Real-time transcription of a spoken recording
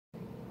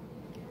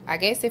I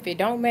guess if it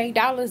don't make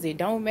dollars, it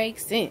don't make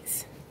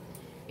sense.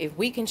 If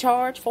we can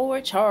charge for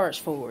it,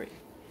 charge for it.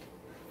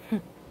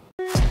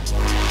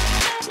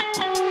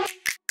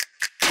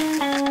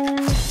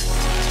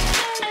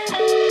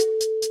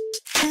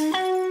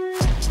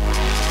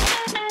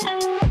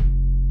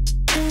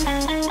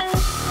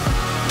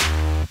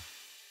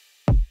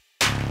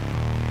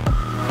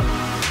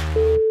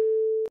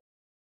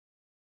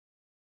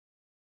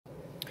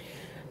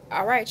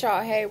 Alright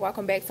y'all, hey,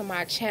 welcome back to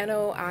my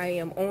channel. I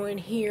am on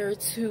here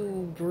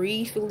to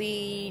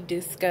briefly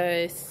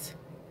discuss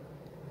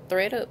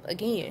ThredUp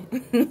again.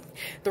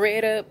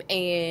 ThredUp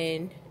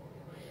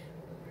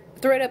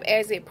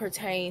as it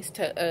pertains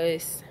to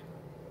us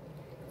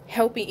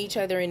helping each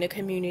other in the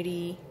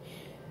community,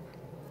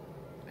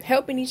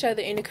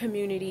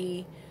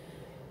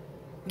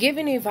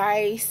 giving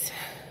advice,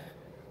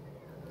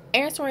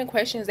 answering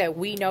questions that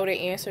we know the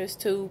answers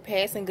to,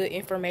 passing good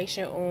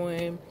information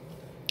on.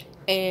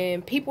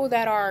 And people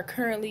that are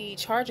currently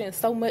charging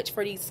so much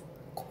for these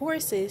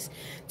courses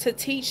to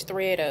teach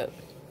ThredUp.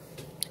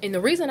 And the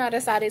reason I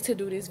decided to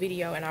do this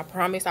video, and I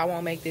promise I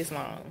won't make this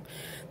long,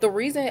 the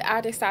reason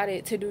I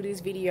decided to do this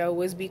video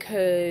was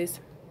because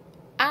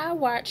I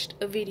watched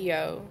a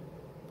video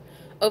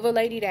of a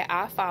lady that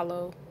I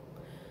follow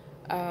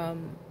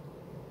on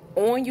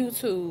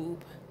YouTube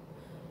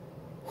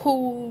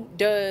who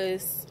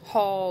does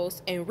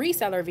hauls and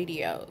reseller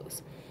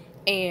videos.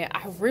 And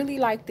I really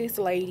like this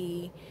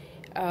lady.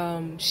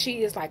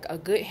 She is like a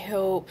good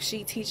help.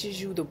 She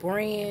teaches you the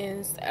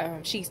brands.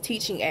 She's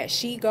teaching as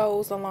she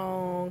goes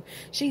along.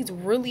 She's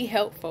really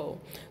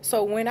helpful.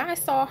 So when I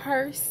saw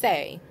her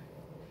say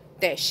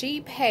that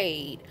she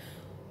paid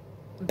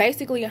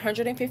basically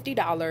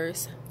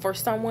 $150 for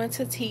someone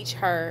to teach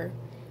her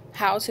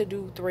how to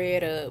do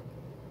ThredUp,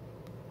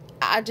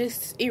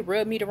 it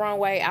rubbed me the wrong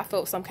way. I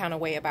felt some kind of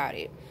way about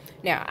it.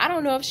 Now, I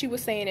don't know if she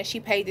was saying that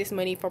she paid this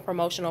money for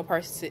promotional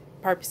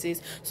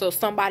purposes so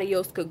somebody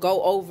else could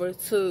go over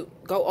to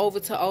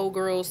old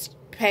girl's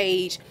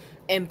page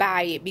and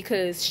buy it,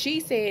 because she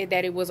said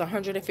that it was a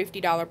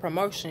 $150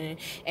 promotion,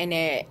 and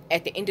that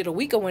at the end of the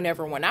week or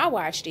whenever, when I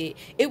watched it,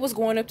 it was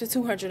going up to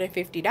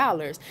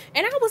 $250.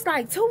 And I was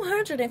like,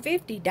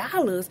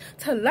 $250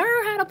 to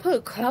learn how to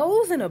put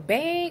clothes in a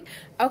bag?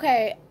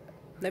 Okay,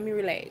 let me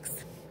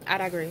relax. I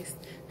digress.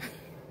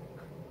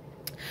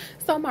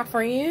 So my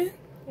friend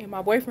and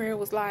my boyfriend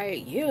was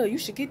like, yeah, you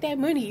should get that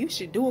money. You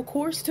should do a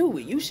course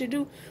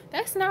too.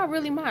 That's not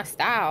really my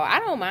style. I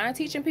don't mind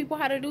teaching people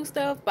how to do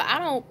stuff, but I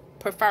don't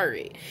prefer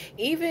it.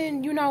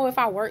 Even, if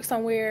I work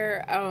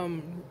somewhere,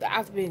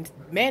 I've been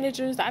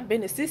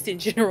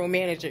assistant general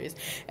managers,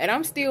 and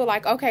I'm still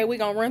like, okay, we're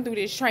gonna run through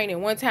this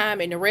training one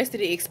time and the rest of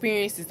the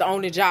experience is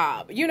on the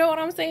job. You know what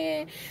I'm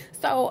saying?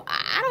 So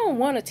I don't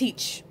want to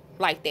teach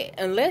like that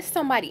unless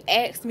somebody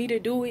asks me to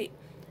do it.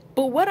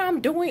 But what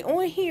I'm doing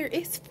on here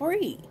is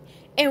free.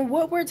 And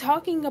what we're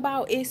talking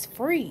about is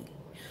free.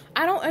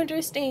 I don't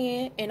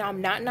understand, and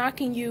I'm not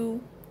knocking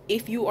you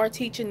if you are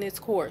teaching this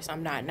course.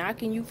 I'm not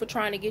knocking you for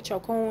trying to get your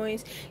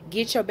coins,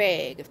 get your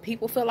bag. If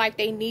people feel like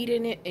they need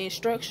an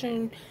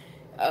instructional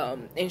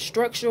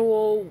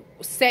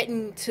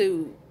setting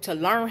to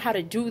learn how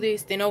to do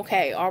this, then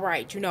okay, all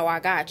right, I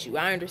got you.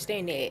 I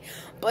understand that.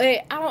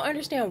 But I don't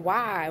understand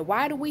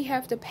why do we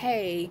have to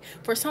pay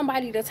for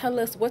somebody to tell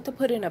us what to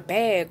put in a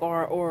bag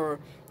or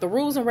the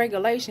rules and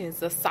regulations?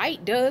 The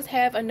site does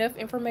have enough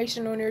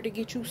information on there to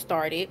get you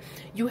started.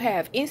 You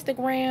have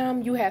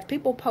Instagram, you have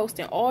people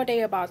posting all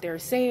day about their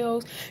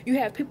sales, you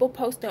have people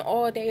posting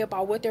all day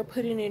about what they're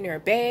putting in their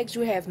bags,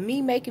 you have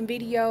me making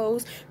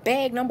videos,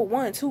 bag number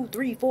 1, 2,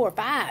 3, 4,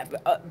 5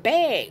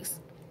 bags.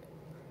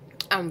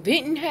 I'm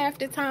venting half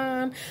the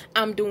time.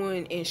 I'm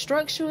doing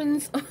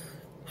instructions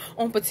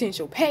on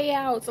potential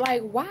payouts.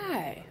 Like,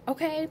 why?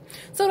 Okay,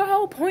 so the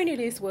whole point of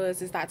this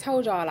is I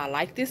told y'all I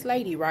like this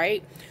lady,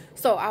 right?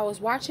 So I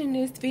was watching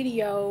this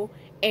video,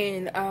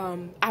 and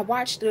I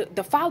watched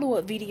the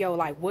follow-up video,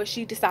 like what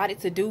she decided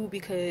to do,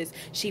 because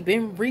she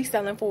been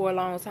reselling for a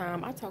long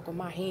time. I talk with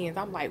my hands,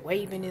 I'm like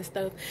waving and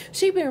stuff.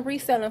 She been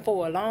reselling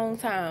for a long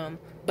time,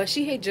 but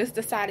she had just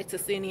decided to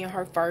send in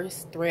her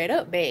first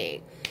ThredUp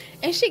bag,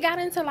 and she got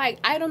into like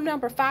item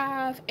number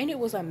 5, and it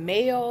was a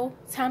male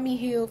Tommy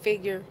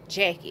Hilfiger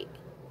jacket.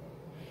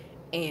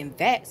 And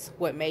that's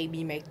what made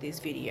me make this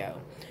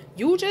video.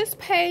 You just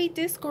paid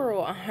this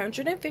girl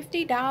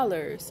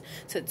 $150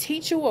 to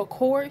teach you a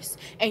course,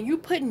 and you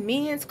putting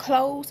men's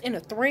clothes in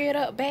a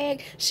ThredUp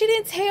bag. She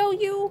didn't tell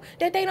you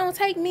that they don't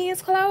take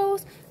men's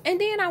clothes.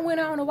 And then I went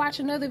on to watch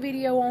another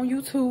video on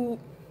YouTube,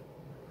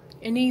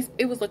 and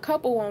it was a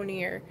couple on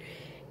there,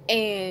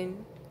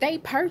 and they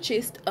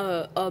purchased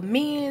a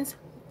men's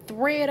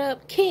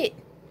ThredUp kit.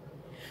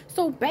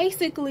 So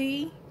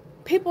basically,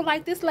 people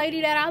like this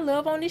lady that I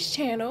love on this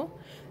channel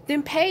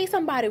then paid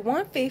somebody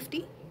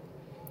 $150.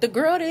 The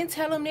girl didn't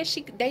tell them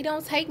that they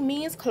don't take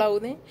men's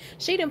clothing.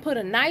 She didn't put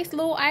a nice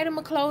little item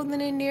of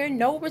clothing in there,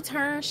 no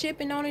return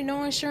shipping on it,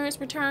 no insurance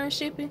return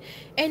shipping,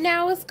 and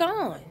now it's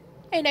gone.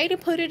 And they done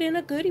put it in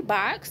a goodie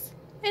box,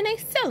 and they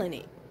selling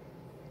it.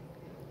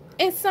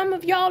 And some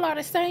of y'all are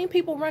the same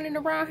people running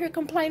around here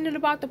complaining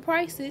about the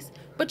prices,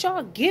 but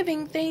y'all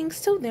giving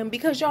things to them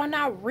because y'all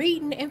not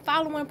reading and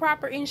following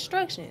proper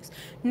instructions.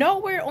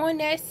 Nowhere on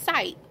that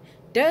site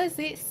does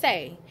it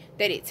say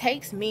that it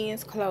takes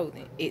men's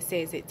clothing. It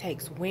says it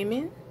takes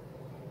women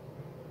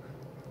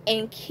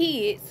and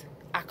kids.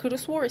 I could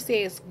have swore it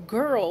says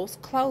girls'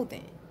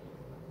 clothing.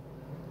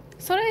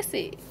 So that's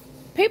it.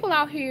 People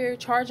out here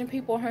charging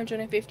people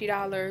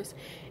 $150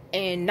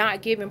 and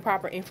not giving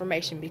proper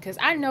information, because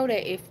I know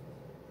that if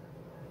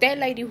that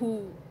lady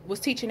who was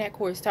teaching that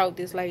course told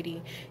this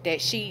lady that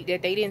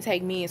they didn't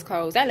take men's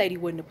clothes, that lady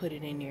wouldn't have put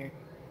it in there.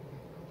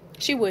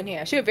 She wouldn't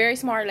have. She's a very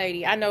smart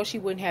lady. I know she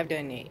wouldn't have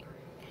done that.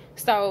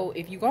 So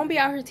if you're going to be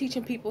out here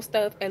teaching people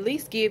stuff, at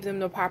least give them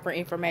the proper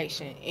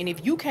information. And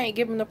if you can't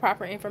give them the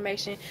proper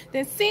information,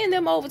 then send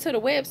them over to the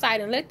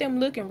website and let them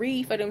look and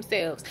read for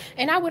themselves.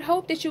 And I would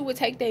hope that you would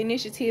take the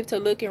initiative to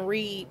look and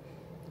read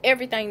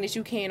everything that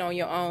you can on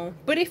your own.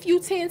 But if you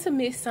tend to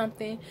miss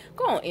something,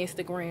 go on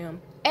Instagram.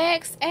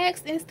 Ask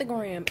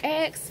Instagram.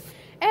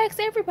 Ask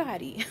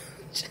everybody.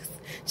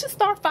 Just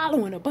start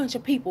following a bunch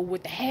of people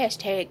with the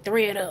hashtag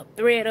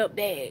ThredUp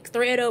bags,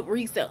 ThredUp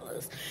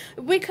resellers,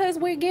 because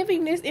we're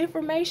giving this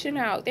information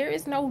out. There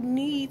is no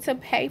need to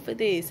pay for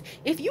this.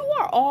 If you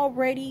are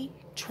already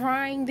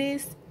trying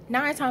this,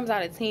 9 times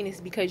out of 10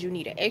 is because you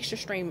need an extra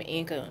stream of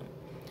income.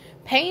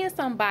 Paying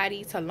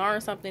somebody to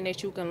learn something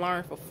that you can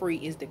learn for free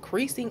is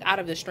decreasing out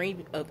of the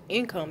stream of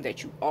income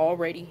that you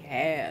already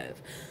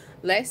have.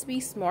 Let's be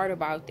smart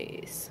about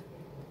this.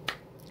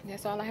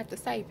 That's all I have to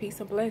say. Peace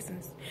and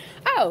blessings.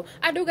 Oh,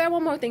 I do got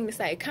one more thing to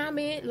say.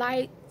 Comment,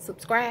 like,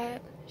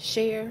 subscribe,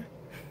 share.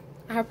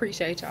 I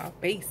appreciate y'all.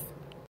 Peace.